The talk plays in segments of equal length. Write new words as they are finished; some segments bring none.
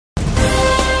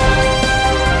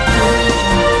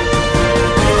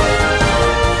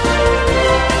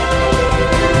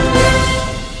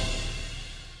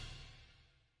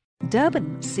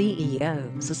Durban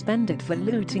CEO suspended for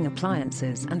looting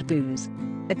appliances and booze.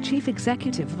 A chief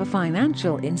executive of a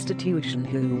financial institution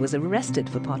who was arrested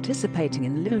for participating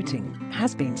in looting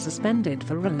has been suspended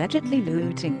for allegedly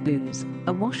looting booze,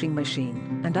 a washing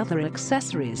machine, and other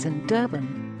accessories in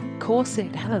Durban. Qhawe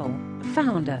Sithole,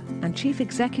 founder and chief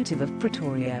executive of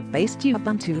Pretoria-based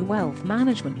Ubuntu Wealth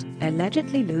Management,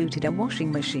 allegedly looted a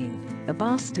washing machine, a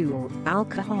bar stool,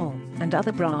 alcohol, and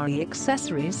other braai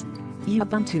accessories.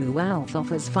 Ubuntu Wealth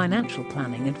offers financial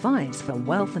planning advice for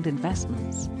wealth and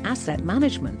investments, asset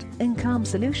management, income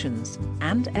solutions,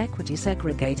 and equity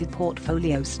segregated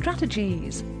portfolio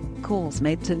strategies. Calls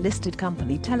made to listed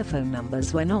company telephone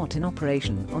numbers were not in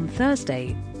operation on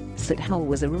Thursday. Sithole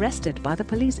was arrested by the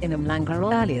police in Umhlanga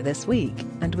earlier this week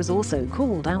and was also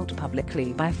called out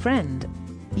publicly by friend.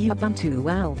 Ubuntu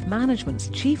Wealth Management's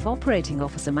Chief Operating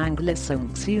Officer Qhawe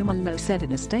Sithole said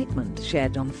in a statement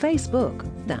shared on Facebook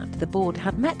that the board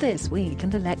had met this week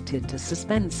and elected to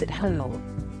suspend Sithole.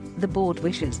 The board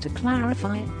wishes to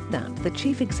clarify that the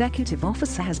Chief Executive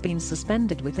Officer has been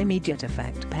suspended with immediate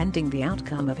effect pending the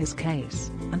outcome of his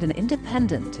case and an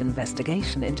independent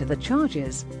investigation into the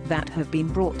charges that have been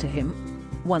brought to him.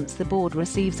 Once the board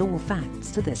receives all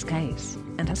facts to this case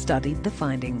and has studied the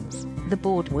findings, the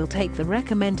board will take the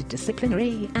recommended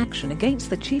disciplinary action against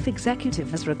the chief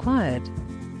executive as required.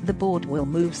 The board will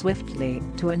move swiftly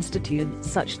to institute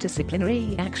such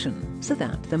disciplinary action so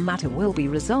that the matter will be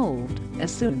resolved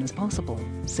as soon as possible,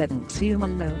 said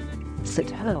Qhawe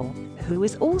Sithole, who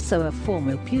is also a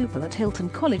former pupil at Hilton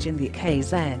College in the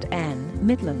KZN,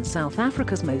 Midlands, South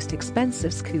Africa's most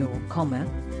expensive school,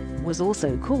 was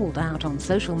also called out on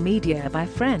social media by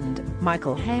friend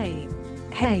Michael Hay.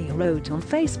 Hay wrote on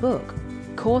Facebook,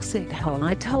 "Qhawe Sithole,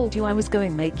 I told you I was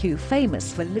going to make you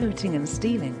famous for looting and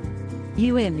stealing.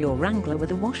 You in your Wrangler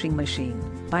with a washing machine,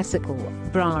 bicycle,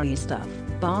 braai stuff,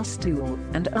 bar stool,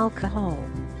 and alcohol.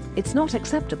 It's not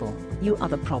acceptable. You are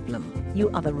the problem. You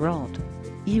are the rod.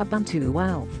 Ubuntu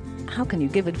Wealth, how can you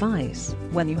give advice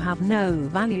when you have no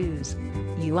values?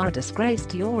 You are a disgrace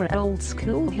to your old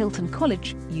school Hilton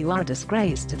College. You are a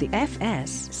disgrace to the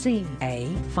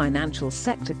FSCA, Financial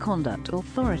Sector Conduct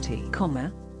Authority,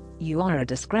 You are a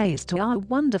disgrace to our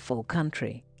wonderful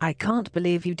country. I can't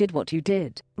believe you did what you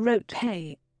did," wrote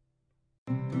Hay.